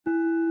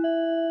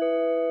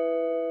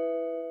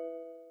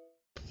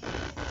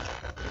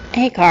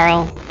Hey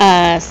Carl,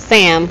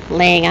 Sam,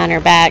 laying on her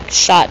back,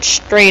 shot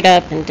straight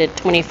up and did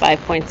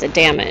 25 points of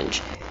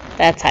damage.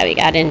 That's how he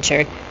got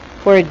injured.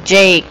 Where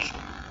Jake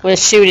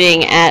was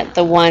shooting at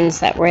the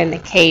ones that were in the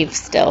cave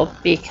still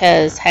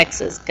because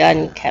Hex's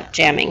gun kept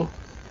jamming.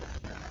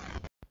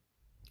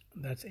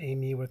 That's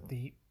Amy with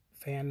the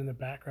fan in the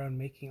background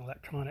making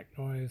electronic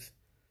noise,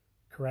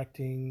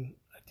 correcting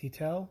a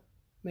detail,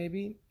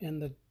 maybe, in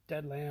the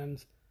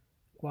Deadlands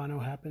Guano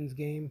Happens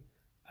game.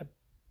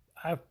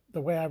 The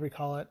way I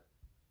recall it,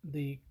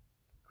 the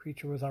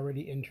creature was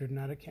already injured, and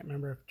I can't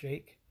remember if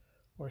Jake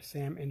or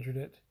Sam injured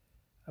it,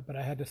 but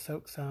I had to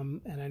soak some,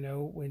 and I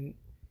know when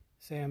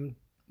Sam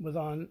was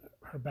on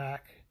her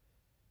back,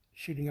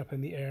 shooting up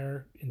in the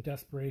air in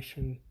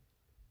desperation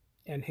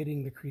and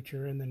hitting the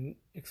creature and then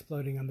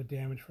exploding on the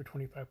damage for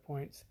 25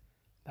 points,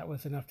 that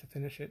was enough to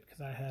finish it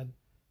because I had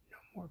no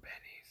more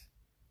bennies.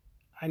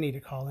 I need to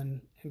call in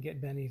and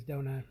get bennies,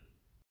 don't I?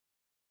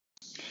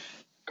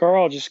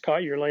 Carl, just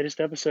caught your latest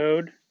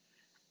episode.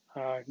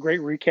 Great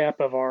recap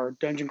of our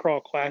Dungeon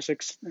Crawl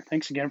Classics.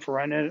 Thanks again for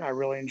running it. I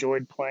really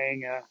enjoyed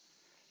playing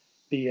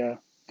the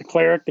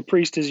cleric, the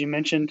priest, as you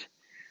mentioned.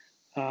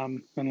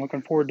 I'm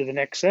looking forward to the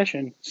next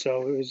session.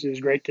 So it was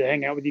great to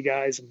hang out with you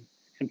guys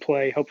and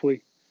play.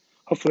 Hopefully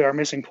our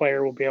missing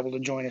player will be able to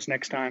join us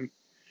next time.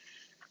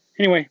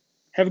 Anyway,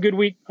 have a good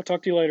week. I'll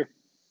talk to you later.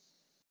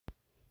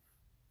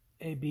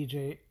 Hey,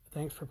 BJ,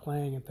 thanks for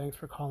playing and thanks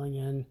for calling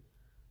in.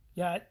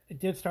 Yeah, it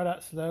did start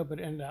out slow, but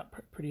it ended up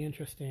pretty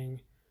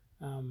interesting.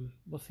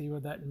 We'll see how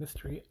that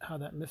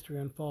mystery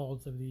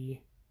unfolds of the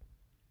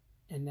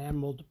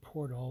enameled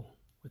portal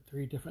with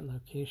 3 different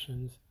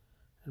locations,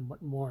 and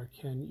what more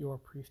can your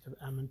priest of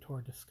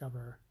Amantor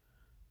discover.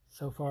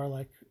 So far,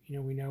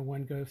 we know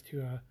one goes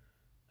to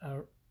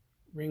a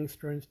ring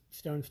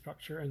stone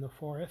structure in the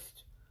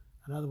forest,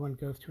 another one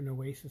goes to an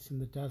oasis in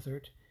the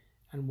desert,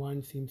 and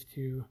one seems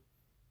to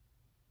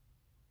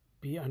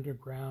be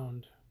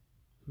underground.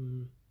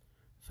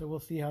 So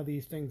we'll see how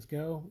these things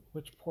go,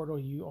 which portal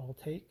you all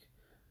take,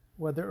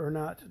 whether or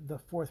not the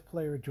 4th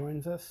player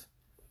joins us,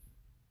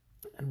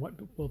 and what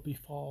will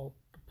befall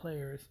the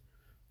players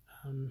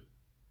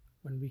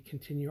when we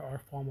continue our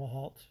Formal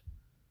Halt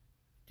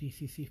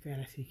DCC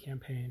Fantasy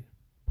campaign.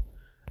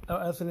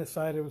 As an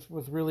aside, it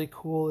was really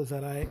cool is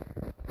that I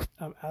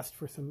asked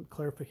for some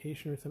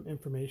clarification or some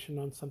information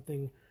on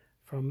something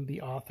from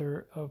the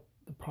author of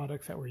the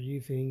products that we're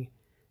using,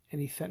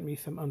 and he sent me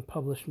some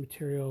unpublished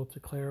material to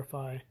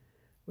clarify,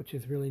 which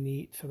is really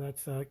neat. So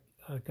that's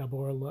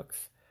Gabor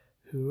Lux,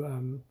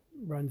 who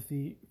runs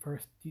the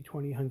first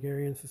D20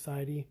 Hungarian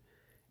Society,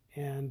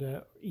 and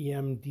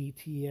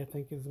EMDT, I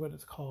think is what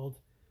it's called.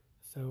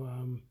 So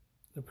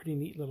a pretty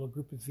neat little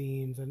group of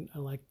zines, and I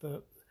like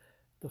the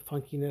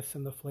funkiness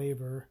and the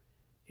flavor.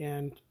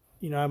 And,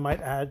 I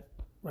might add,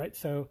 right,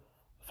 so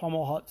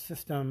Fomalhaut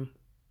system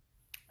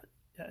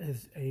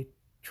is a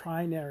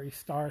trinary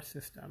star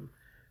system.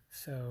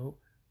 So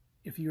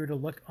if you were to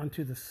look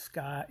into the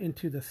sky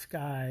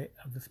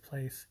of this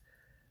place,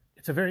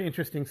 it's a very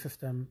interesting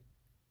system.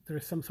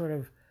 There's some sort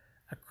of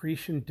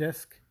accretion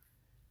disk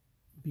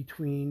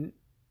between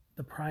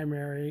the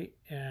primary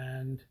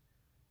and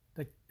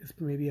it's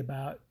maybe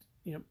about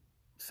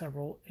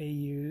several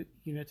AU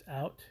units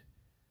out,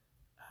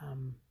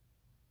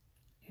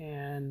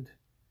 and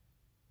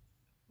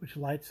which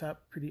lights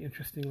up pretty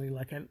interestingly,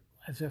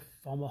 as if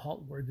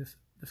Fomalhaut were this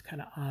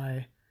kind of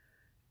eye,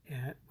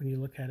 and when you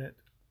look at it.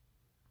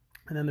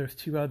 And then there's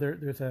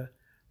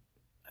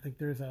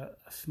a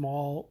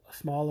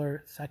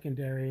smaller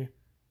secondary,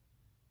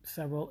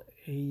 several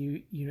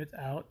AU units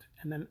out,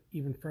 and then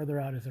even further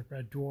out is a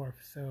red dwarf.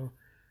 So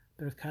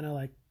there's kind of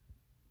like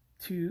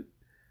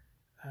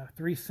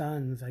 3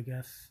 suns, I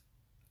guess,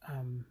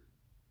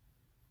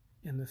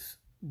 in this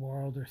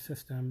world or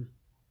system,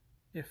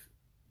 if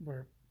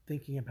we're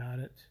thinking about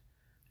it.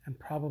 And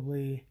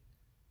probably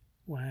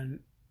when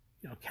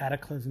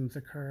cataclysms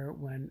occur,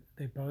 when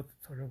they both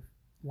sort of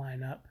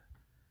line up,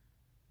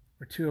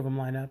 or 2 of them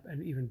line up,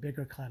 and even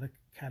bigger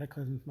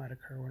cataclysms might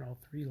occur when all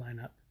 3 line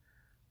up,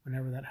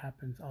 whenever that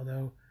happens.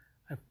 Although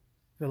I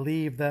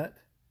believe that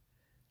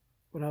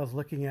when I was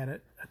looking at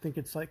it, I think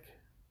it's like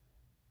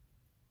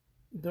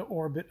the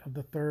orbit of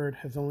the 3rd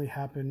has only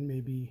happened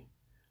maybe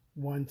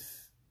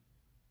once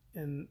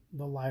in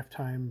the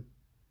lifetime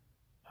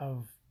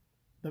of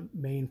the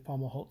main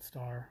Fomalhaut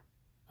star.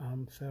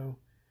 So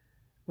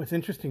what's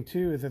interesting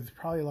too is that there's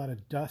probably a lot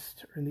of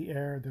dust in the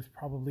air. There's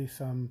probably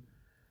some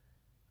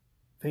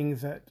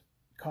things that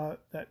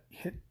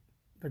hit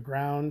the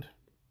ground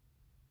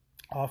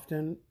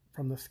often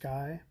from the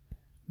sky,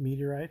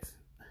 meteorites.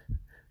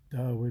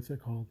 What's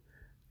it called?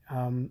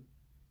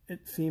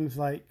 It seems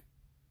like,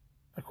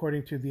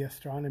 according to the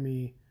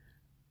astronomy,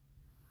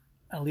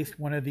 at least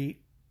one of the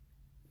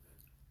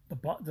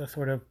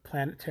sort of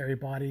planetary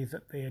bodies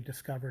that they had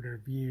discovered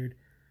or viewed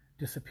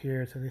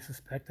disappeared. So they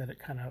suspect that it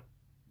kind of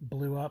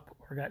blew up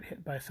or got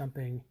hit by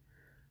something.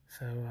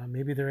 So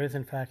maybe there is,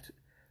 in fact,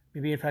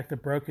 the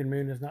broken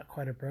moon is not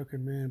quite a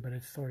broken moon, but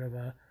it's sort of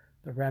the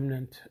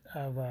remnant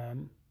of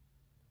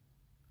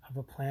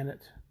a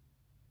planet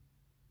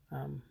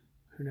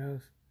Who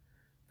knows?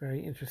 Very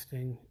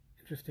interesting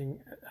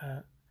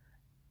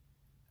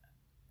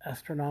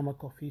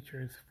astronomical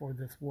features for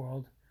this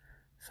world.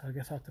 So I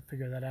guess I'll have to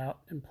figure that out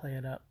and play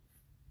it up.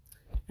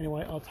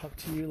 Anyway, I'll talk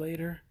to you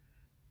later.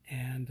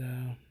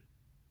 And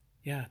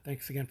yeah,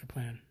 thanks again for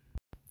playing.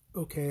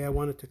 Okay, I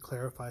wanted to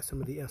clarify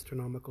some of the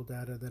astronomical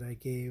data that I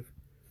gave.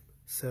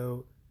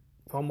 So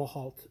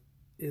Fomalhaut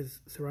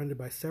is surrounded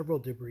by several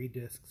debris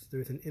disks.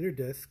 There's an inner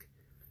disk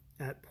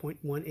at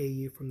 0.1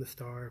 AU from the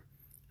star,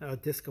 a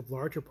disk of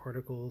larger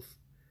particles,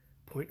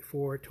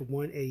 0.4 to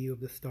 1 AU of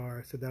the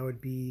star. So that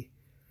would be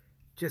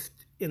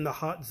just in the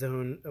hot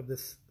zone of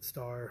this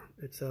star.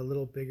 It's a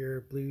little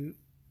bigger blue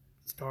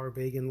star,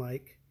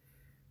 Vegan-like,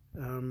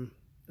 and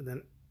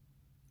then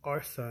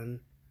our sun.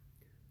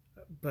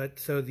 But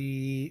so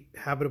the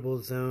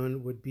habitable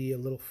zone would be a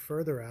little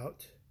further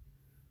out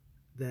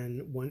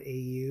than 1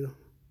 AU.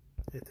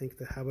 I think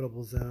the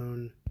habitable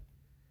zone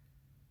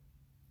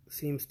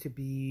seems to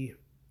be,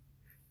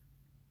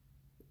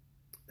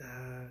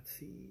 let's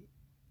see,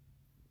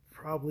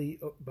 probably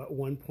about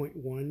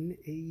 1.1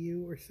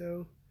 AU or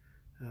so,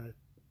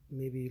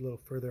 maybe a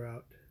little further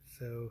out.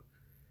 So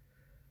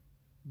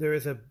there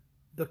is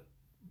the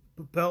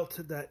belt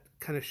that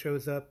kind of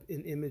shows up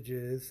in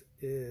images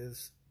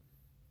is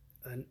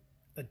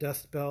a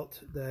dust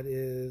belt that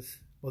is,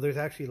 well, there's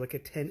actually like a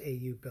 10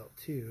 AU belt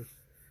too.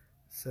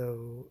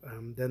 So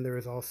then there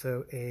is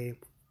also a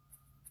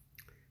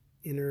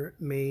inner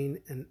main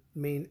and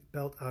main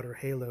belt outer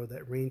halo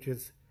that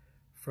ranges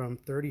from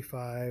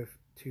 35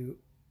 to,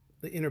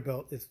 the inner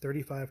belt is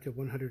 35 to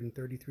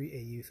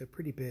 133 AU, so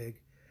pretty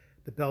big.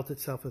 The belt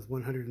itself is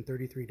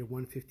 133 to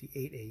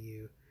 158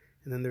 AU.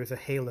 And then there's a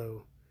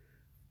halo,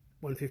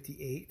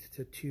 158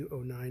 to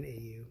 209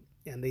 AU.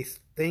 And they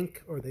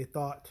think, or they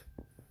thought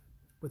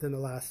within the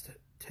last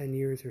 10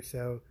 years or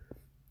so,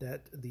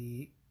 that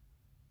the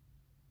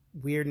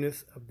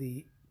weirdness of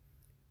the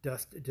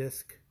dust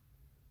disk,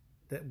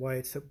 that why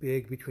it's so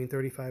big between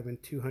 35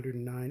 and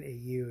 209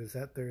 AU, is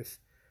that there's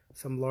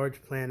some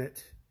large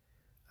planet,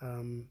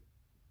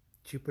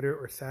 Jupiter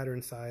or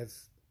Saturn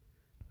size,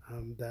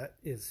 that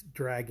is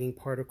dragging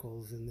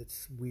particles in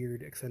its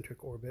weird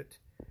eccentric orbit.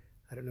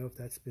 I don't know if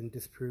that's been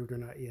disproved or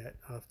not yet.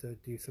 I'll have to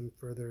do some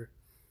further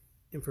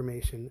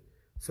information.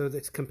 So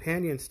its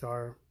companion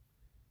star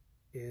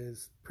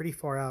is pretty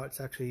far out. It's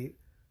actually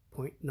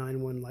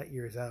 0.91 light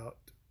years out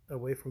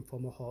away from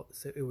Fomalhaut.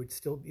 So it would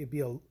still be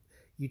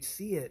you'd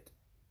see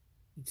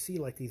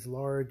like these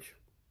large,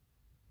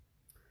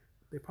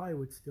 they probably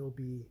would still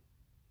be,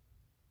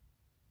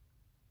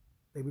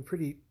 they'd be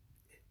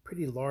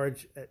pretty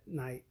large at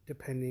night,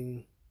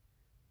 depending.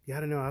 Yeah, I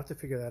don't know. I have to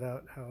figure that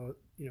out. How,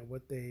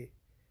 what they,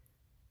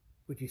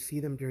 would you see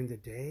them during the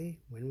day?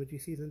 When would you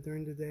see them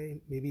during the day?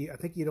 Maybe, I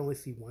think you'd only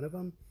see one of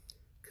them,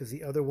 because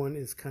the other one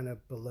is kind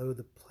of below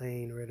the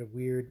plane or at a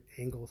weird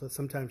angle. So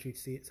sometimes you'd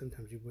see it,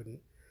 sometimes you wouldn't.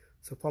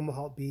 So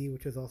Fomalhaut B,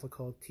 which is also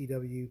called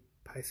TW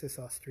Pisces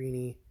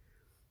Austrini,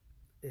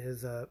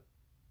 is a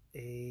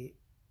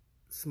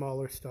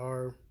smaller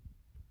star.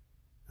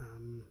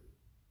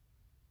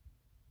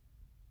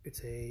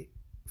 It's a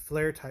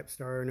flare-type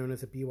star known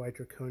as a BY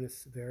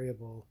Draconis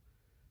variable.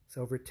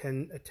 So over a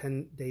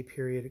 10-day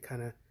period, it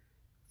kind of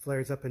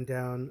flares up and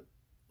down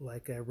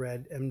like a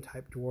red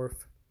M-type dwarf,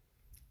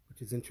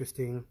 which is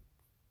interesting.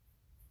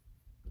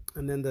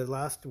 And then the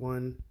last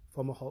one,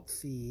 Fomalhaut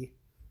C,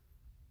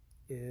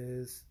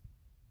 is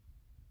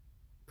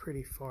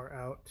pretty far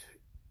out.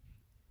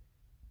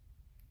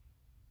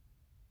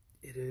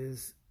 It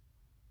is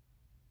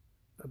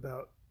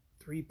about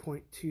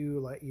 3.2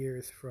 light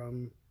years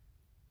from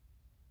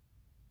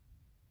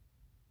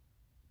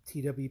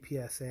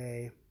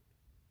TWPSA.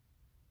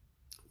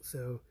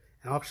 So,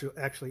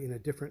 actually in a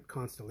different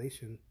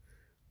constellation.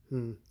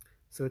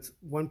 So it's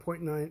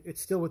 1.9.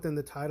 It's still within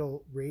the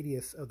tidal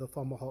radius of the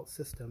Fomalhaut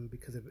system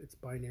because of its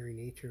binary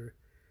nature.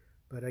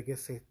 But I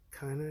guess they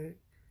kind of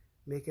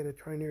make it a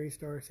trinary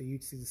star, so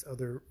you'd see this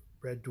other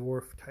red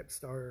dwarf type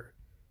star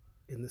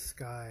in the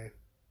sky.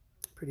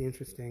 Pretty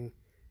interesting.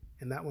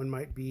 And that one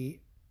might be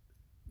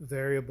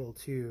variable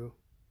too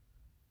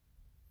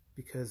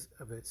because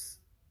of its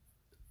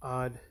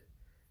odd,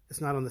 it's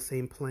not on the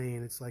same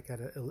plane. It's like at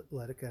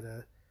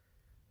a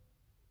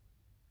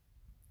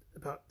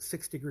about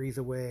 6 degrees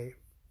away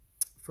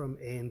from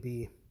A and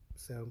B.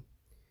 So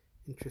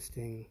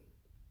interesting.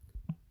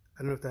 I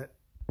don't know if that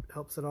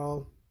helps at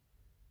all.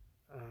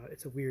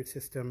 It's a weird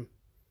system,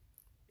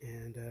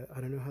 and I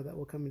don't know how that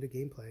will come into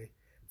gameplay.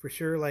 For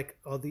sure, like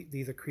all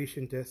these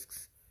accretion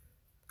disks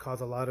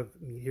cause a lot of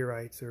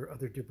meteorites or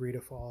other debris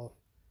to fall.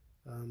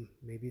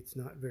 Maybe it's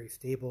not very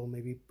stable.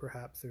 Maybe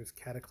perhaps there's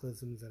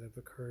cataclysms that have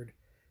occurred,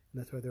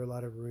 and that's why there are a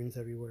lot of ruins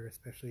everywhere,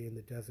 especially in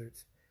the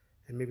deserts.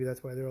 And maybe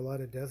that's why there are a lot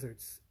of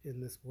deserts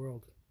in this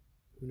world.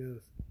 Who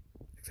knows?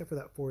 Except for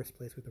that forest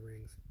place with the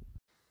rings.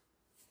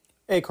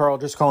 Hey, Carl,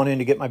 just calling in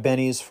to get my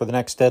bennies for the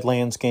next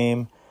Deadlands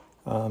game.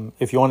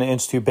 If you want to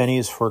institute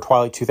bennies for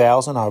Twilight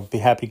 2000, I'll be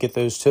happy to get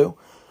those too.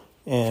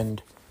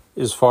 And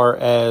as far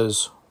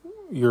as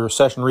your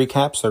session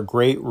recaps. They're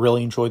great.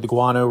 Really enjoyed the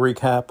Guano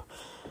recap.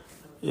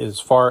 As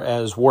far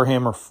as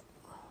Warhammer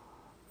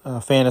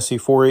Fantasy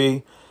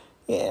 4E,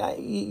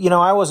 yeah,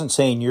 I wasn't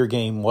saying your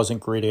game wasn't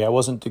gritty. I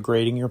wasn't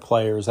degrading your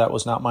players. That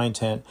was not my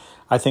intent.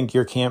 I think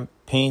your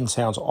campaign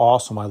sounds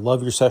awesome. I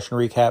love your session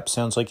recap.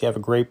 Sounds like you have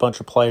a great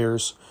bunch of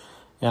players.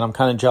 And I'm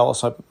kind of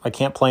jealous. I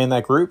can't play in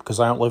that group because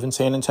I don't live in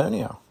San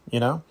Antonio,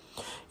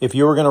 If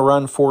you were going to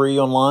run 4E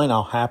online,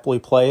 I'll happily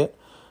play it.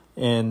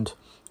 And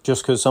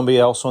just because somebody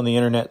else on the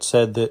internet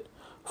said that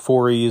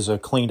 4E is a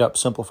cleaned up,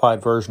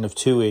 simplified version of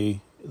 2E,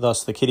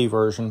 thus the kiddie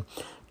version,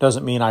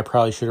 doesn't mean I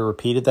probably should have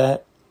repeated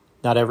that.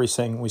 Not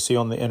everything we see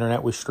on the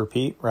internet we should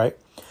repeat, right?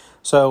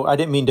 So I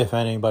didn't mean to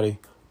offend anybody,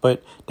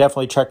 but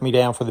definitely check me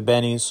down for the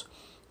bennies.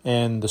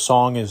 And the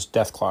song is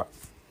Death Clock.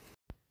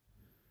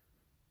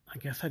 I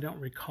guess I don't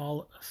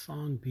recall a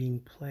song being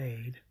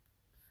played.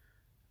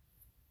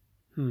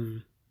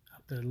 I'll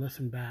have to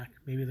listen back.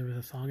 Maybe there was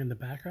a song in the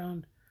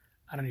background.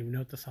 I don't even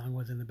know if the song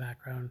was in the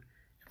background.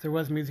 If there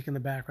was music in the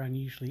background,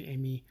 usually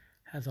Amy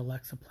has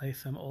Alexa play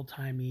some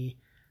old-timey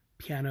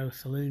piano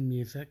saloon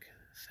music.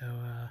 So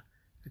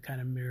it kind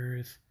of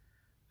mirrors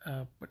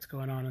what's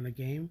going on in the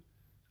game.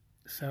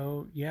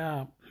 So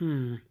yeah,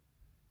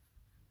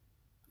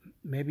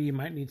 maybe you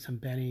might need some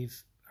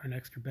bennies or an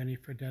extra benny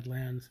for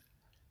Deadlands.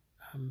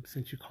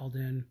 Since you called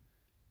in,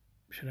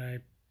 should I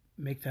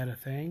make that a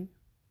thing?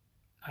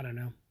 I don't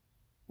know.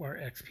 Or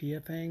XP a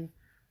thing?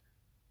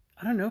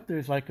 I don't know if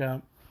there's like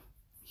a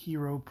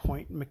hero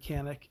point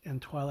mechanic in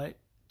Twilight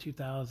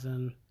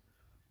 2000.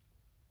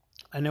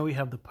 I know we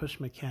have the push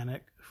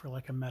mechanic for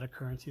like a meta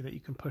currency that you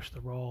can push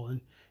the roll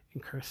and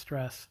incur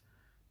stress.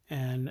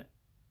 And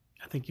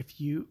I think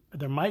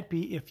there might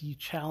be if you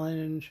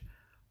challenge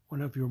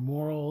one of your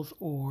morals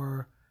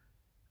or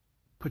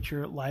put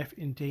your life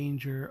in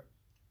danger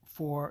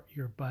for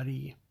your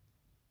buddy,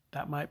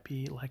 that might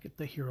be like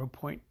the hero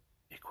point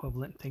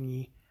equivalent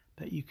thingy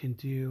that you can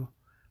do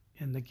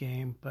in the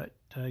game. But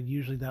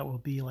usually that will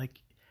be like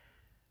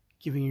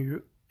giving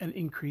you an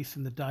increase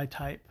in the die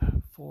type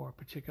for a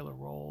particular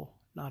roll,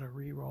 not a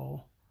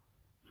re-roll.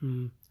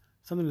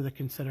 Something to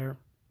consider.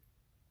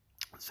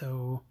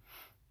 So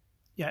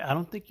yeah, I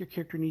don't think your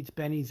character needs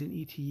bennies in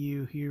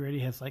ETU. He already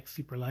has like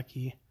super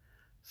lucky,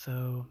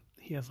 so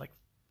he has like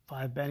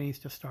 5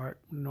 bennies to start.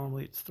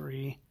 Normally it's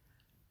 3.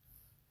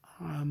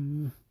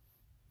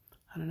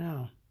 I don't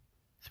know.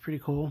 It's pretty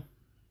cool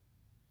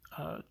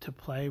to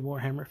play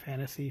Warhammer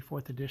Fantasy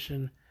 4th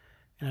edition,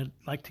 and I'd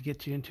like to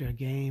get you into a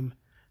game.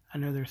 I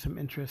know there's some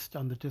interest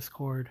on the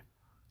Discord,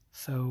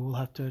 so we'll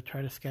have to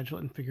try to schedule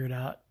it and figure it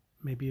out.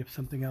 Maybe if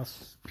something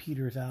else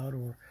peters out,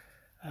 or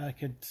I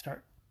could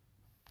start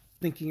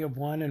thinking of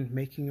one and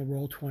making a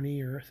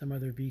Roll20 or some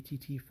other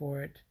VTT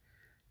for it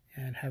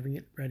and having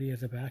it ready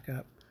as a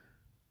backup.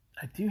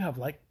 I do have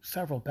like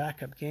several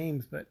backup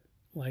games, but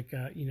I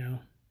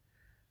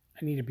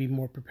need to be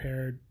more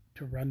prepared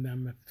to run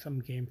them if some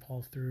game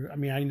falls through. I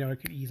mean, I know I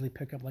could easily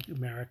pick up like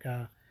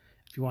America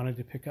if you wanted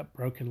to pick up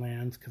Broken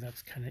Lands, because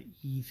that's kind of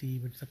easy.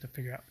 We just have to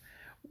figure out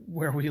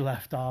where we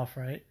left off,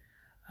 right?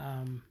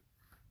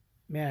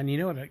 Man,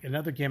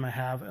 another game I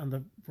have on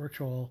the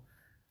virtual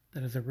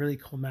that is a really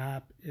cool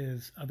map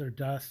is Other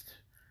Dust.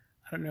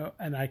 I don't know,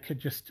 and I could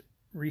just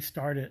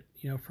restart it,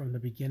 from the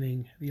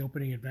beginning, the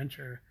opening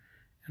adventure,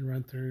 and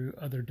run through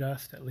Other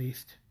Dust at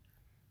least.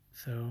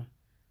 So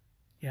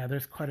yeah,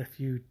 there's quite a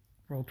few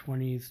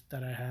Roll20s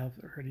that I have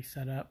already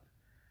set up.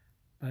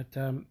 But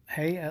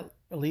hey, at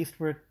least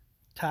we're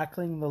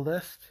tackling the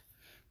list.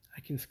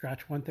 I can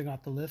scratch one thing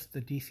off the list,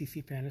 the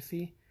DCC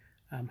Fantasy.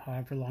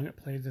 However long it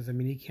plays as a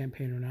mini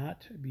campaign or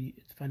not,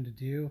 it's fun to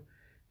do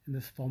in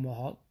this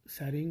Fomalhaut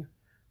setting.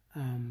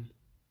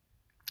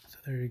 So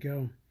there you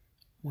go.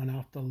 One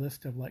off the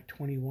list of like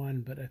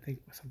 21, but I think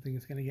something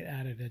is going to get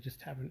added. I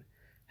just haven't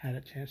had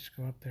a chance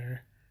to go up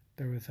there.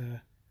 There was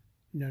a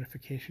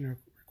notification or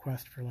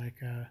request for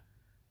like a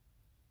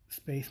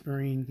Space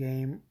Marine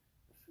game,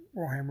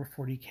 Warhammer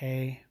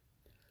 40k,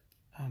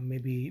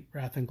 maybe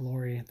Wrath and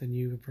Glory, the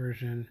new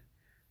version.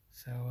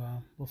 So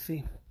we'll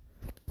see.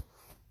 All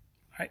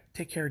right,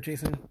 take care,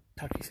 Jason.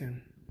 Talk to you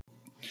soon.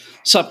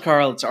 Sup,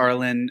 Carl? It's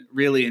Arlen.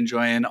 Really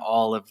enjoying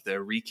all of the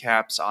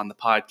recaps on the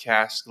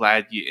podcast.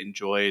 Glad you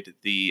enjoyed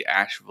the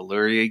Ash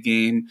Valyria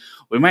game.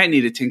 We might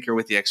need to tinker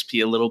with the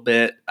XP a little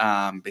bit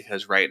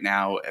because right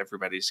now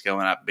everybody's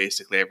going up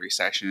basically every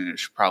session, and it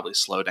should probably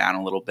slow down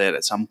a little bit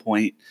at some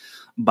point.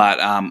 But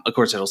of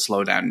course, it'll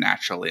slow down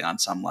naturally on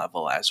some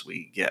level as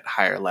we get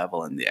higher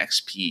level and the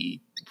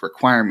XP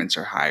requirements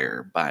are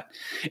higher. But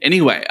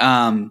anyway,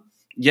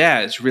 yeah,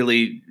 it's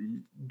really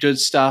good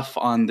stuff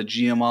on the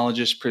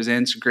GMologist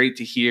Presents. Great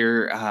to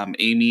hear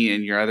Amy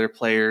and your other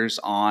players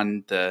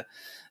on the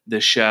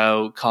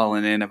show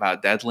calling in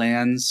about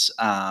Deadlands.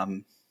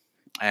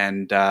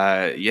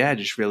 Yeah,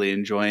 just really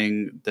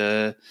enjoying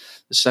the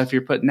stuff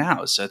you're putting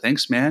out. So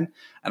thanks, man.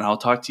 And I'll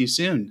talk to you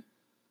soon.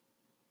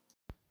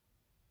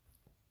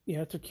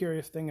 Yeah, it's a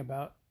curious thing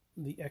about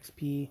the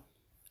XP.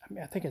 I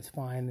mean, I think it's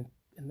fine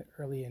in the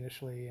early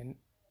initially, and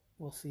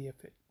we'll see if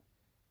it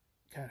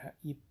kind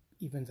of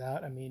evens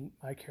out. I mean,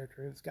 my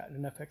character has gotten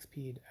enough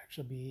XP to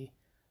actually be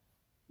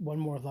one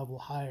more level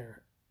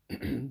higher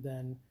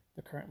than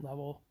the current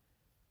level,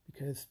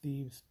 because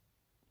thieves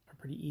are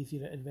pretty easy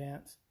to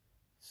advance.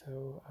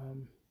 So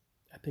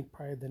I think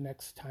probably the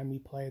next time we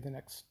play,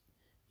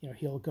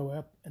 he'll go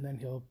up and then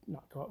he'll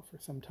not go up for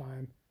some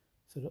time.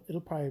 So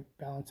it'll probably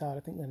balance out. I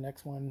think the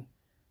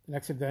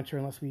next adventure,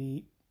 unless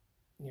we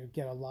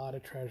get a lot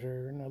of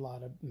treasure and a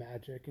lot of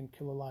magic and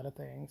kill a lot of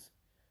things,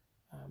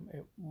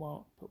 it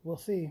won't. But we'll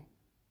see.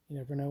 You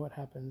never know what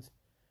happens.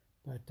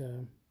 But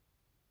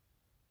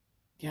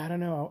yeah, I don't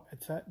know.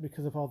 It's that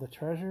because of all the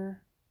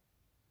treasure,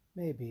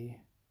 maybe.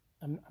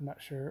 I'm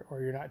not sure.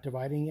 Or you're not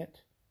dividing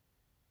it.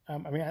 I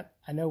mean,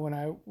 I know when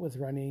I was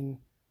running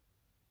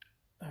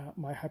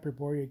my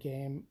Hyperborea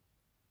game,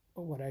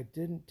 what I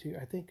didn't do,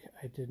 I think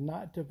I did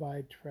not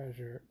divide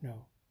treasure.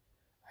 No,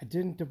 I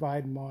didn't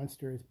divide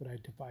monsters, but I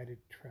divided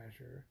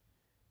treasure.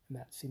 And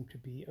that seemed to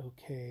be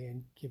okay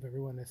and give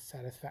everyone a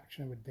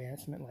satisfaction of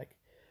advancement, like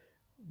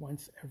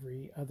once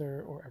every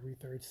other or every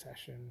third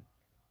session.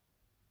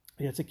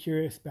 It's a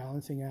curious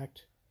balancing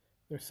act.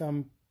 There's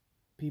some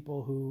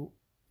people who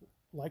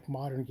like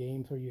modern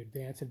games where you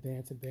advance.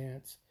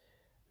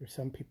 There's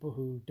some people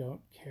who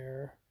don't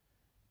care.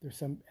 There's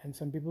some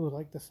people who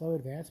like the slow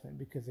advancement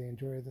because they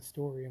enjoy the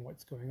story and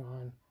what's going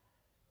on.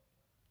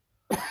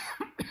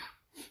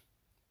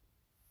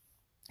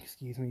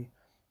 Excuse me.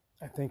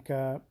 I think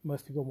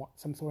most people want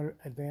some sort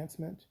of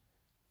advancement.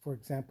 For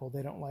example,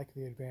 they don't like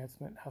the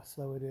advancement, how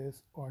slow it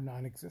is or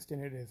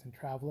non-existent it is in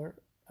Traveler.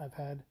 I've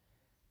had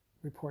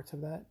reports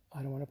of that.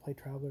 I don't want to play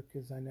Traveler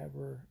because I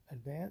never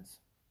advance.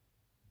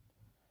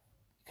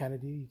 You kind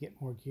of do. You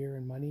get more gear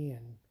and money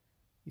and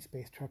you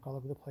space truck all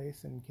over the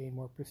place and gain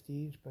more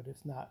prestige, but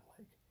it's not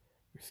like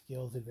your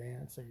skills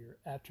advance or your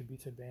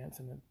attributes advance.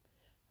 And then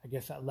I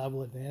guess that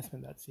level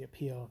advancement, that's the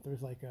appeal. If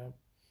there's like a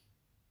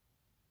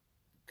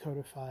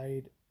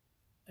codified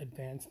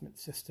advancement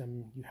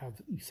system,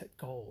 you set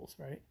goals,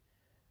 right?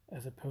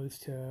 As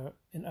opposed to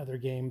in other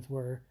games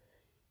where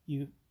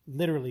you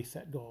literally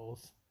set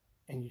goals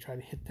and you try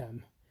to hit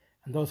them.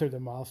 And those are the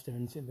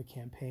milestones in the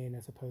campaign,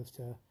 as opposed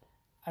to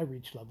I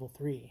reached level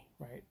 3,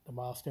 right? The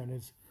milestone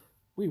is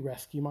we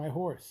rescue my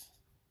horse.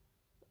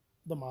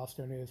 The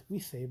milestone is we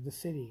save the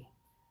city.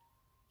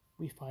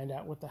 We find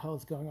out what the hell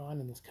is going on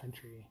in this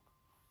country.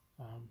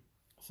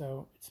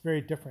 So it's a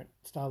very different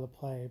style of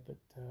play, but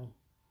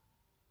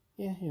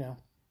yeah,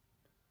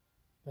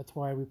 that's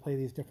why we play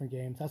these different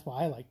games. That's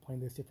why I like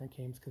playing these different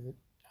games, because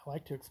I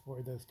like to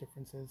explore those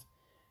differences.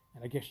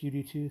 And I guess you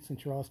do too,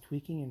 since you're always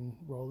tweaking and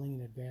rolling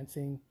and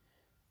advancing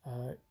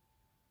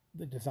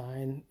the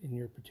design in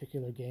your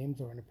particular games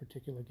or in a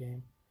particular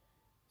game.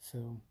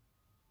 So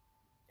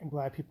I'm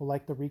glad people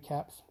like the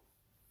recaps.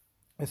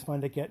 It's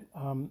fun to get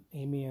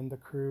Amy and the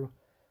crew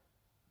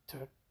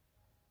to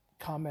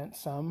comment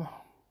some.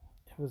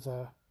 It was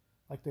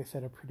like they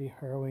said, a pretty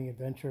harrowing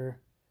adventure.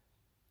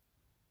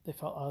 They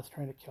felt I was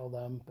trying to kill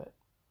them, but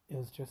it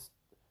was just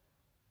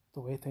the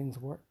way things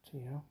worked,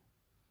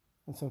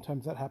 And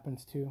sometimes that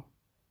happens too.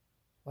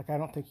 Like, I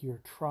don't think you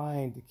were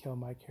trying to kill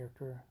my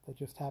character. That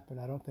just happened.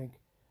 I don't think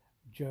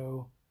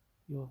Joe,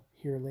 you'll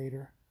hear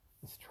later,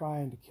 was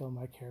trying to kill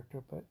my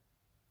character, but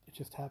it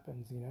just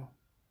happens,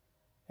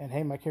 And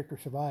hey, my character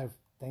survived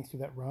thanks to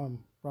that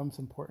rum. Rum's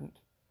important.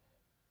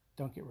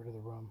 Don't get rid of the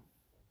rum.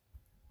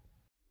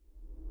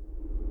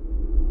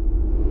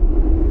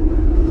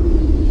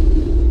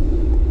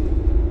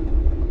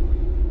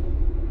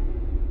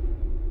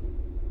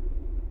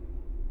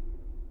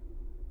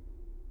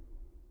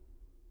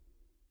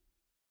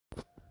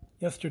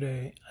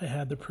 Yesterday, I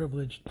had the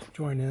privilege to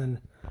join in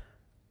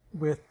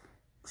with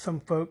some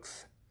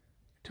folks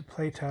to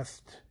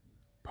playtest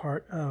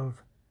part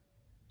of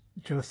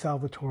Joe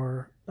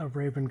Salvatore of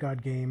Raven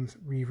God Games'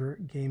 Reaver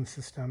game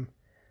system.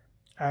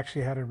 I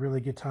actually had a really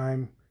good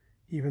time,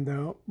 even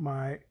though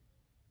my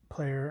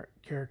player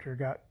character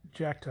got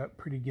jacked up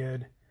pretty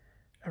good.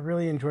 I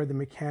really enjoyed the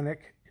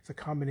mechanic. It's a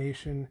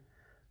combination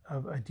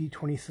of a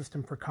D20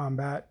 system for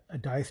combat, a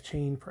dice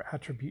chain for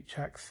attribute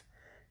checks,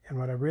 and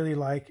what I really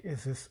like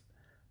is this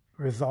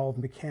resolve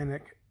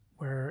mechanic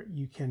where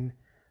you can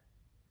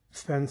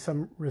spend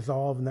some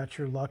resolve, and that's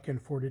your luck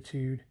and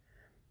fortitude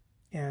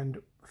and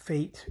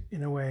fate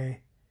in a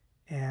way,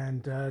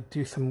 and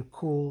do some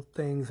cool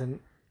things, and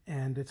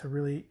it's a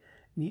really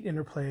neat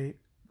interplay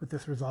with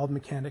this resolve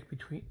mechanic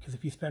because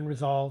if you spend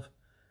resolve,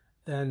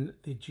 then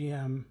the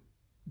GM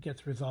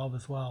gets resolve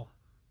as well.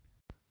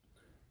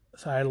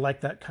 So I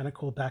like that kind of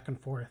cool back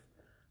and forth.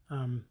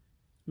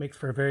 Makes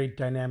for a very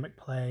dynamic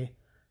play.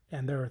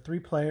 And there were 3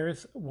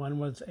 players. One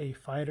was a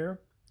fighter,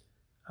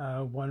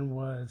 one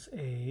was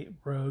a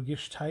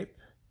roguish type,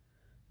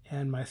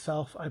 and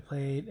myself, I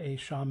played a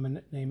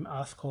shaman named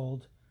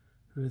Askold,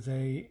 who's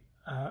a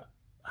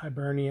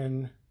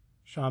Hibernian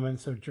shaman,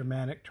 so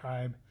Germanic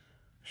tribe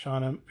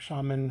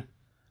shaman,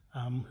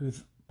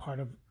 who's part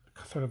of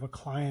sort of a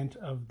client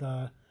of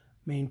the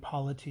main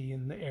polity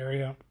in the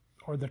area,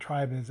 or the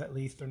tribe is at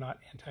least. They're not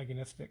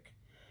antagonistic.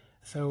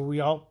 So we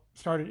all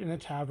started in a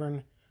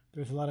tavern.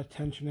 there's a lot of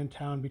tension in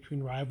town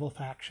between rival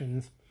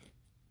factions,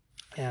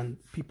 and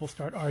people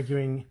start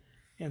arguing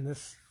in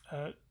this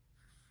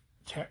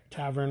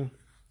tavern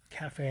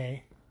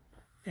cafe,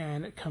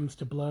 and it comes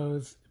to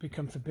blows. It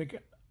becomes a big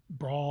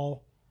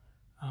brawl.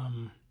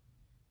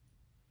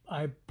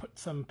 I put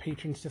some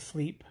patrons to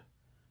sleep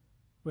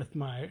with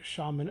my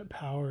shaman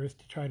powers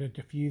to try to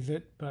diffuse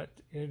it, but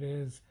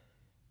it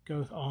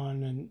goes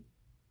on, and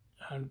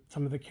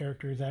some of the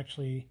characters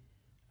actually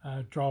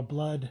draw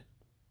blood,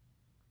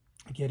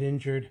 get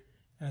injured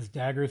as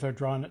daggers are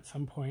drawn at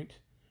some point.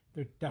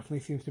 There definitely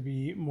seems to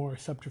be more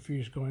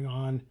subterfuge going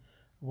on.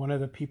 One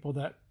of the people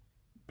that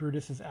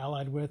Brutus is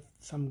allied with,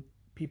 some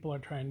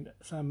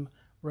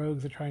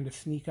rogues are trying to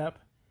sneak up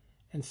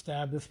and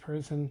stab this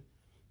person,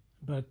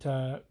 but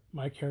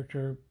my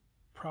character,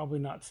 probably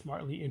not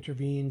smartly,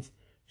 intervenes,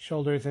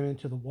 shoulders him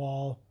into the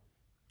wall,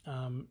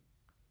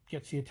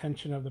 gets the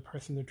attention of the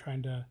person they're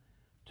trying to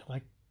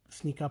like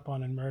sneak up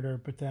on and murder,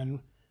 but then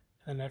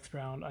the next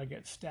round I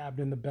get stabbed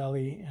in the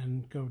belly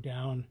and go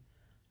down.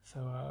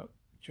 So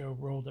Joe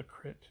rolled a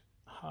crit.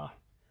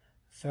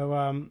 So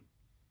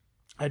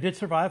I did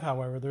survive,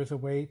 however. There's a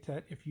way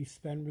that if you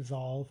spend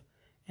resolve,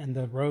 and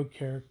the rogue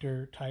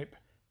character type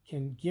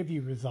can give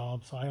you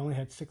resolve, so I only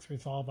had 6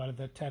 resolve out of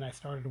the 10 I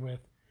started with,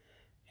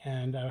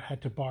 and I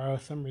had to borrow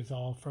some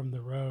resolve from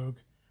the rogue,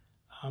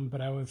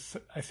 but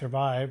I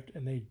survived,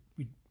 and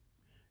we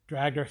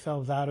dragged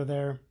ourselves out of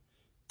there.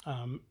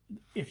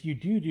 If you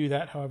do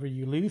that, however,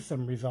 you lose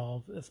some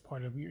resolve as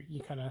part of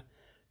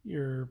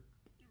your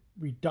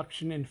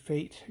reduction in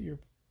fate.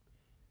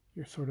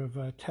 You're sort of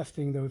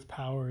testing those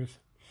powers.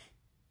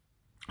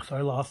 So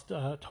I lost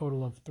a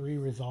total of 3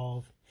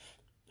 resolve.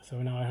 So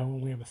now I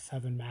only have a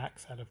 7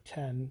 max out of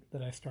 10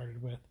 that I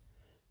started with.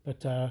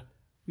 But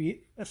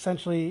we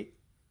essentially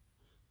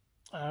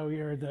we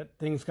heard that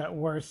things got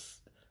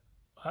worse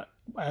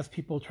as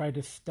people tried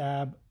to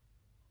stab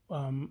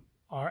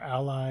our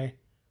ally.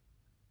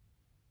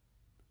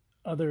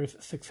 Others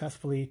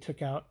successfully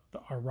took out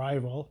our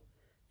rival,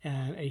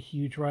 and a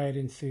huge riot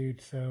ensued.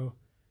 So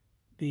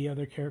the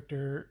other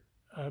character,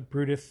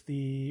 Brutus,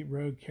 the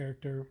rogue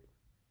character,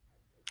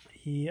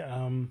 he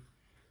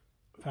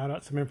found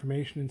out some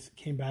information and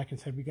came back and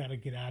said, "We got to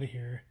get out of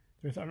here.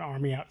 There's an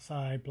army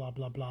outside, blah,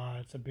 blah, blah.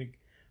 It's a big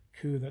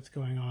coup that's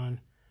going on."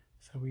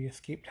 So we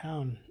escaped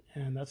town,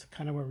 and that's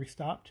kind of where we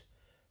stopped.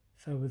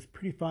 So it was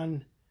pretty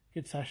fun,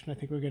 good session. I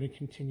think we're going to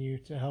continue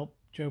to help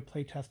Joe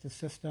play test his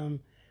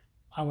system.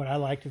 What I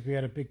liked is we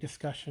had a big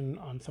discussion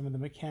on some of the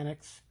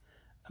mechanics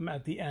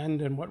at the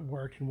end and what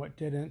worked and what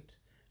didn't,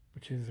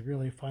 which is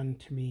really fun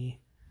to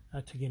me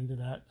to get into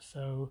that.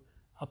 So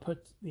I'll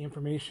put the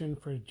information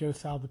for Joe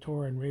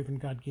Salvatore and Raven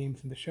God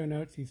Games in the show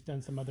notes. He's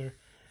done some other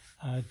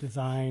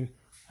design.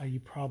 You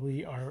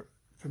probably are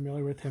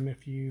familiar with him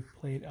if you've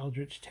played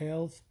Eldritch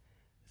Tales.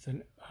 It's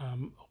an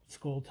old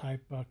school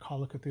type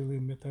Call of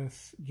Cthulhu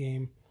Mythos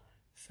game.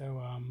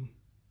 So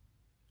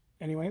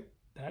anyway,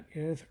 that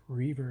is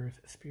Reavers,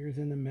 Spears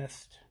in the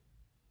Mist.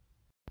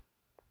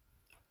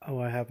 Oh,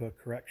 I have a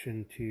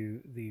correction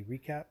to the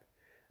recap.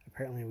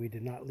 Apparently we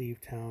did not leave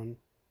town,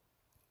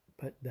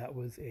 but that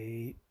was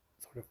a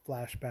sort of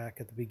flashback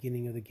at the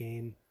beginning of the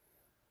game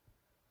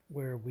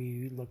where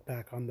we look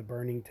back on the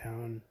burning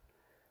town.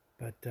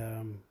 But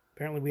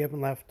apparently we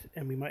haven't left,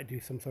 and we might do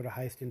some sort of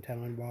heist in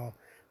town while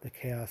the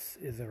chaos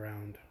is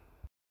around.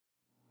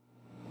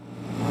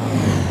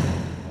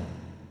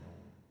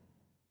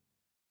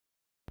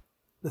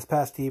 This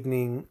past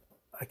evening,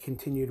 I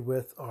continued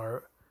with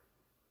our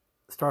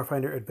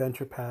Starfinder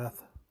adventure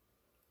path,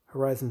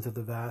 Horizons of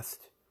the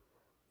Vast.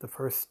 The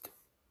first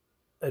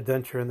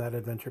adventure in that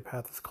adventure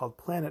path is called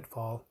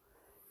Planetfall,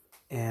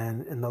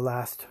 and in the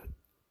last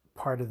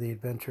part of the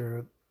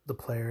adventure, the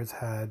players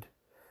had,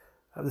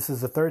 this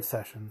is the 3rd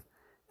session,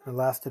 in the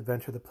last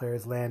adventure the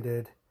players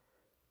landed,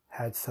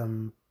 had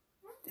some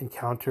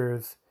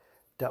encounters,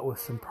 dealt with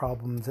some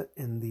problems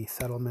in the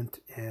settlement,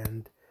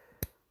 and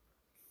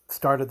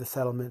started the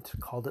settlement,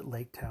 called it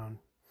Lake Town.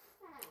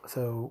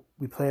 So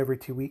we play every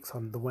 2 weeks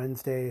on the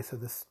Wednesday, so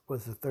this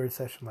was the 3rd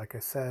session, like I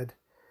said.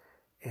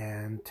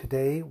 And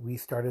today we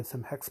started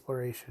some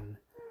exploration.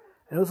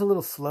 And it was a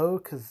little slow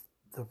because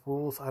the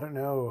rules, I don't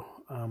know,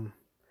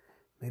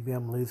 maybe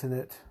I'm losing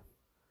it.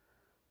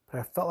 But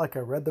I felt like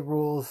I read the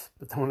rules,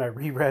 but then when I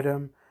reread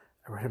them,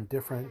 I read them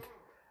different.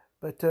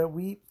 But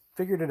we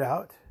figured it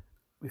out.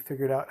 We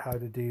figured out how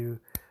to do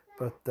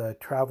both the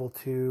travel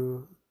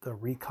to, the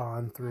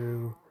recon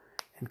through,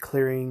 and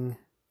clearing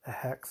a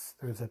hex.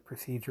 There's a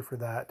procedure for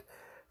that,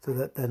 so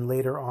that then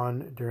later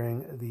on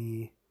during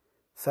the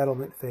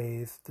settlement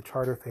phase, the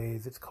charter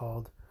phase it's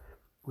called,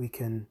 we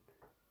can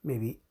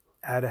maybe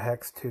add a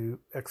hex to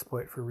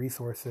exploit for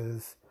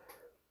resources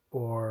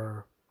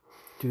or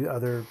do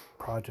other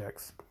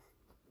projects.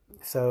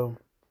 So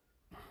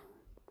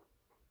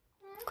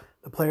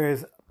the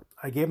players,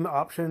 I gave them the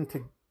option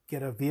to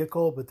get a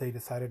vehicle, but they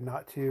decided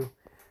not to,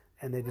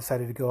 and they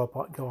decided to go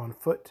on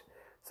foot.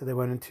 So they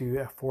went into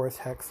a forest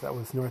hex that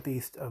was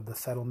northeast of the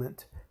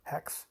settlement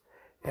hex,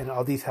 And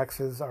all these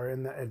hexes are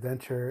in the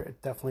adventure.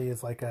 It definitely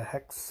is like a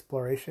hex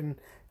exploration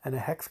and a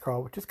hex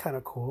crawl, which is kind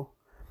of cool.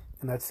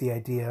 And that's the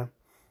idea.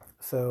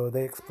 So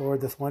they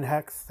explored this one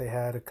hex. They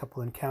had a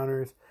couple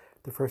encounters.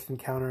 The first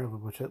encounter,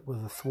 which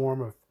was a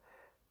swarm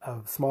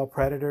of small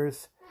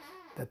predators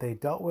that they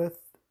dealt with.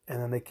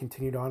 And then they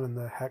continued on in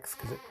the hex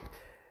because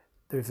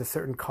there's a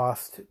certain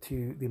cost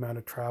to the amount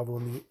of travel,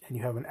 and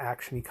you have an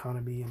action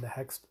economy in the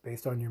hex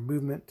based on your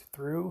movement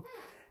through.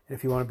 And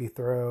if you want to be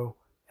thorough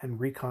and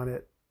recon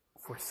it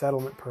for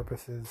settlement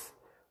purposes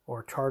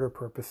or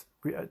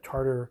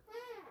charter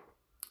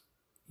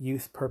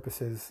use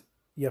purposes,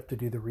 you have to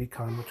do the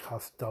recon, which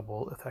costs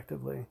double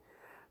effectively.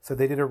 So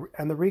they did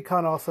and the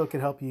recon also can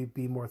help you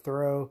be more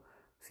thorough,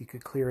 so you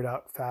could clear it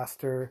out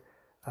faster,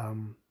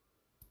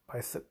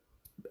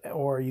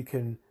 or you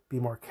can be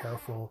more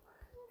careful,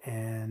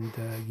 and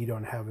you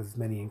don't have as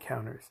many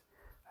encounters.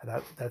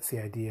 That's the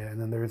idea.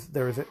 And then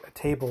there's a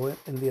table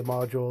in the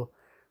module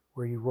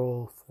where you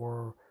roll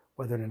for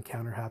whether an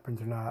encounter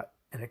happens or not,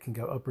 and it can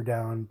go up or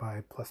down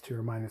by +2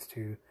 or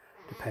 -2,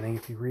 depending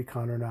if you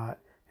recon or not.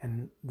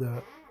 And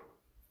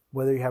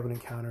whether you have an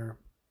encounter,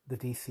 the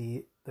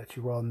DC that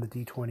you roll on the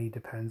D20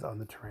 depends on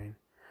the terrain.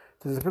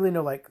 So there's really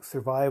no like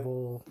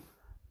survival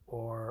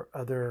or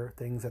other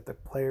things that the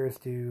players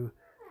do.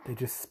 They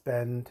just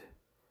spend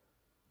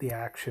the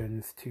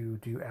actions to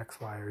do X,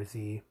 Y, or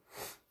Z,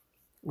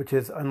 which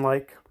is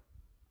unlike,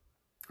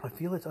 I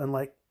feel it's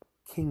unlike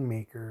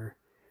Kingmaker.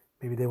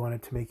 Maybe they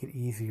wanted to make it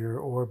easier,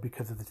 or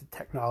because of the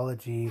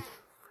technology,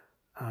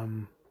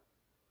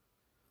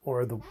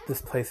 or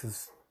this place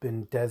has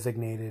been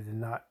designated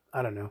and not,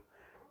 I don't know.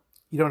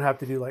 You don't have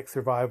to do like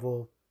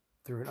survival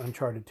through an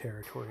uncharted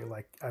territory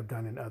like I've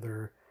done in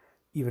other,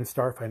 even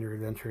Starfinder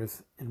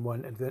adventures.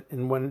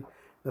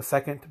 The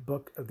second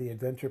book of the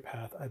adventure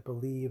path, I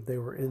believe they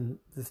were in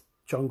this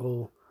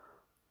jungle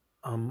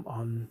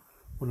on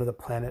one of the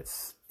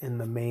planets in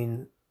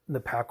the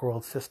Pack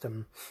World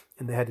system,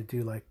 and they had to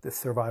do like this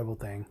survival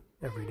thing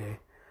every day.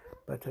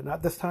 But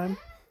not this time.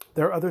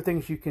 There are other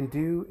things you can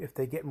do. If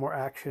they get more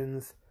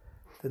actions,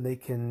 then they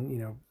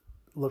can,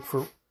 look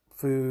for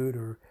food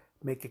or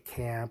make a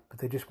camp. But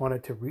they just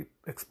wanted to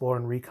explore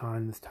and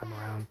recon this time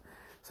around.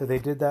 So they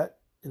did that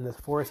in this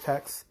forest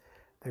hex.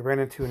 They ran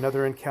into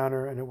another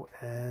encounter, and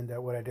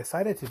what I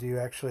decided to do,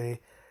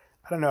 actually,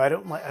 I don't know. I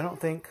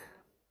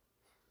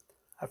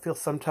feel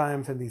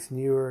sometimes in these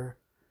newer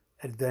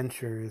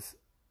adventures,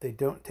 they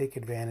don't take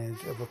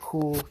advantage of a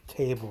cool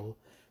table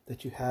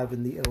that you have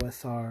in the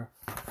OSR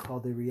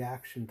called the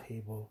reaction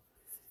table.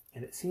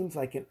 And it seems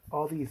like in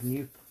all these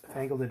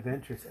newfangled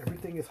adventures,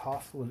 everything is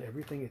hostile and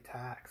everything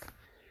attacks.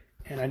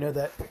 And I know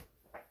that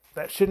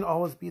shouldn't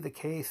always be the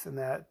case, and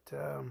that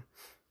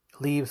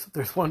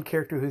there's one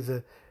character who's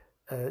a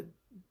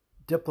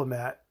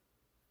diplomat,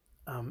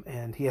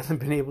 and he hasn't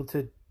been able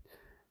to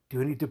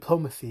do any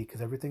diplomacy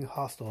because everything's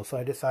hostile. So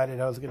I decided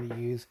I was going to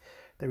use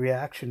the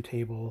reaction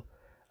table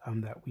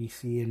that we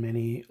see in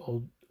many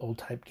old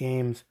type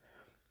games.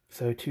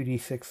 So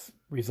 2d6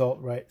 result,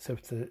 right? So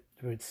if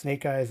it's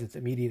Snake Eyes, it's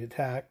immediate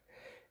attack.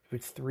 If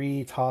it's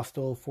 3, it's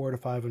hostile. 4 to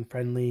 5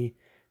 unfriendly,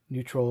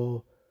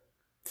 neutral.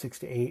 6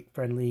 to 8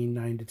 friendly,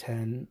 9 to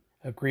 10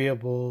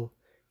 agreeable,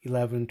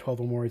 11,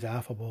 12 or more is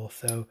affable.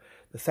 So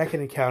the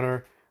second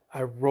encounter,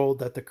 I rolled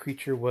that the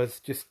creature was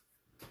just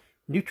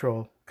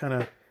neutral, kind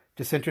of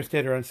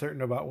disinterested or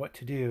uncertain about what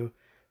to do.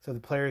 So the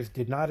players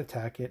did not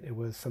attack it. It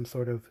was some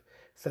sort of,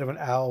 instead of an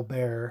owl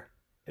bear,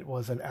 it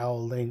was an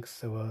owl lynx.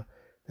 So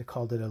they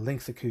called it a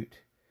lynxicute,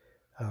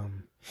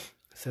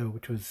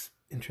 which was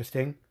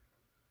interesting.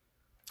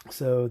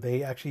 So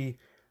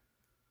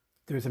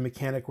there's a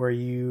mechanic where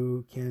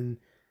you can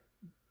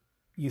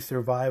use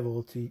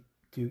survival to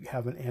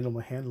have an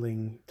animal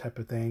handling type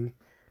of thing,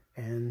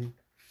 and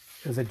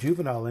it was a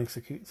juvenile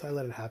lynxicute, so I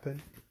let it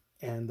happen,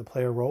 and the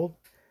player rolled,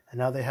 and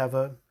now they have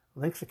a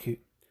lynxicute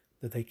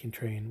that they can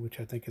train, which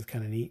I think is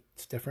kind of neat.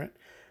 It's different.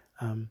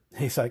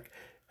 He's like,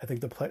 I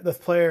think the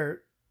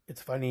player,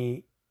 it's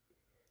funny,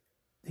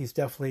 he's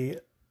definitely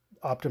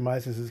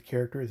optimizes his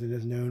characters and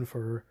is known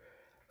for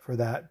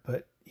that,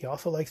 but he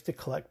also likes to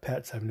collect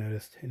pets, I've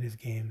noticed, in his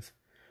games.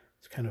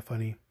 It's kind of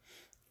funny.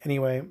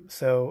 Anyway,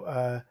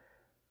 so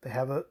they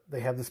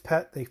have this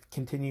pet. They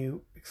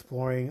continue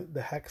exploring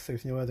the hex.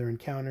 There's no other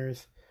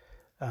encounters.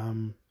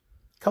 A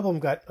couple of them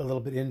got a little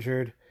bit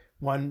injured.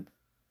 One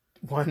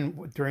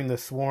during the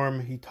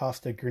swarm, he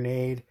tossed a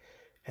grenade,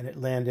 and it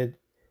landed.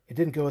 It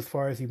didn't go as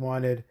far as he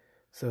wanted,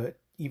 so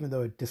even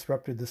though it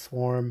disrupted the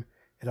swarm,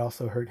 it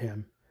also hurt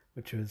him,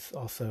 which was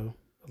also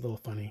a little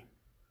funny.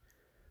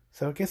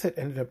 So I guess it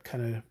ended up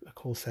kind of a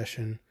cool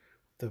session,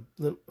 with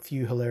a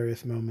few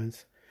hilarious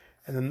moments.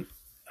 And then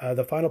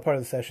the final part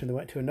of the session, they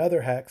went to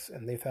another hex,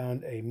 and they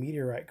found a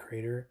meteorite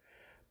crater,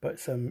 but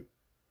some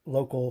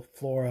local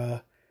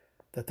flora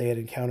that they had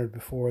encountered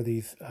before,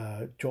 these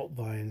jolt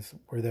vines,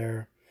 were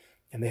there,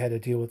 and they had to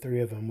deal with 3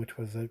 of them, which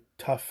was a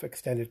tough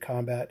extended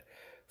combat.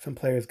 Some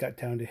players got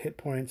down to hit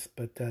points,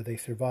 but they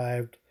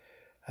survived.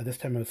 This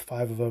time it was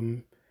 5 of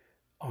them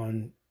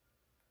on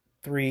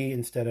 3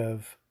 instead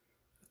of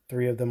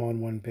 3 of them on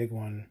one big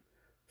one.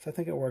 So I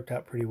think it worked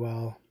out pretty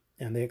well.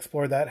 And they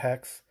explored that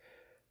hex.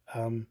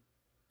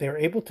 They were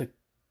able to,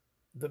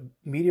 the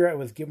meteorite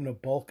was given a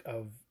bulk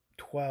of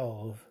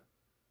 12.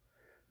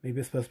 Maybe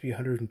it's supposed to be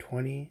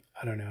 120.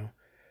 I don't know.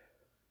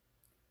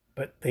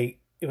 But it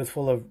was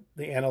full of,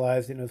 they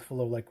analyzed it and it was full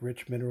of like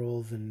rich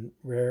minerals and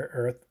rare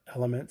earth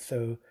elements.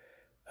 So,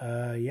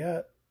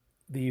 yeah,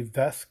 the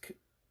Vesk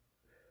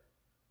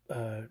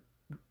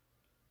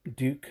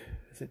Duke,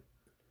 is it?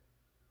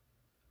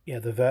 Yeah,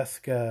 the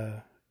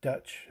Vesk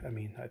Dutch, I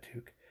mean, not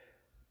Duke.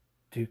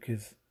 Duke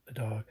is a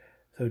dog.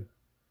 So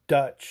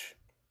Dutch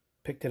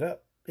picked it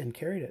up and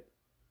carried it.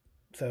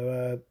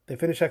 So they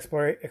finished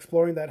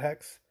exploring that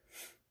hex.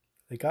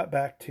 They got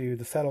back to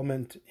the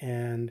settlement,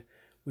 and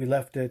we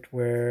left it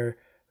where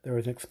there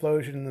was an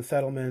explosion in the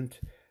settlement.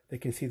 They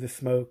can see the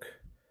smoke.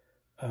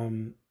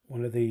 One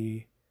of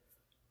the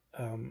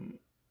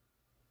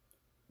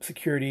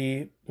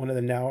security, one of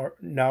the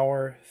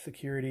Naur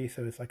security,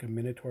 so it's like a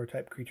Minotaur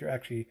type creature.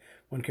 Actually,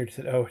 one character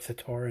said, "Oh, it's a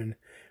Tauren,"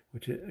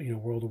 which is,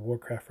 World of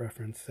Warcraft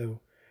reference.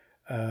 So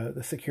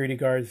the security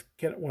guards,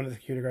 one of the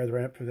security guards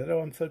ran up to him and said, "Oh,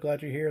 I'm so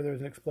glad you're here. There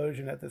was an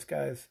explosion at this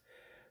guy's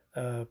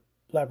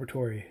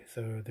laboratory."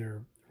 So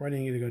they're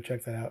running you to go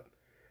check that out.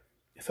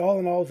 So all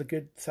in all, it was a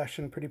good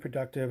session, pretty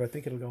productive. I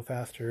think it'll go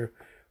faster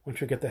once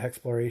we get the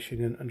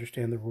exploration and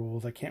understand the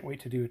rules. I can't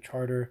wait to do a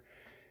charter.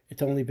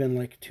 It's only been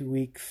like 2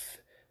 weeks.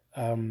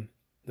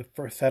 The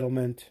first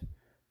settlement,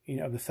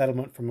 the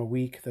settlement from a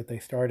week that they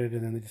started,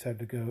 and then they decided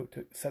to go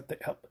to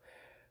help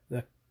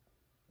the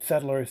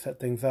settlers set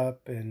things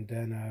up, and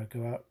then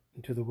go out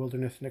into the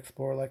wilderness and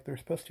explore like they're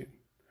supposed to.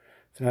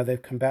 So now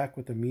they've come back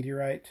with a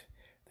meteorite.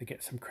 They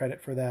get some credit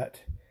for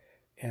that,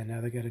 and now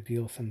they got to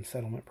deal with some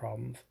settlement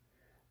problems.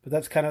 But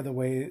that's kind of the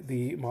way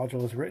the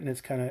module is written.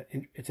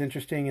 It's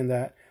interesting in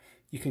that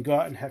you can go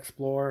out and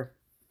explore,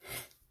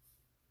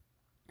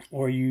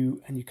 or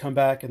you come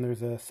back and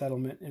there's a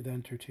settlement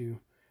event or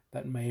two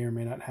that may or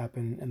may not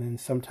happen. And then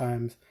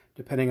sometimes,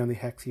 depending on the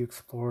hex you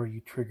explore,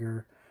 you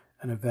trigger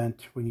an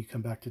event when you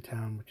come back to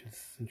town, which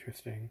is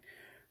interesting.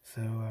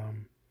 So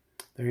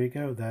there you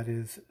go. That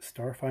is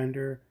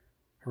Starfinder,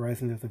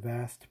 Horizons of the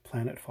Vast,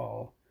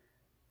 Planetfall.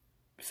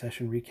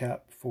 Session recap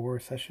for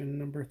session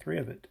number 3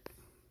 of it.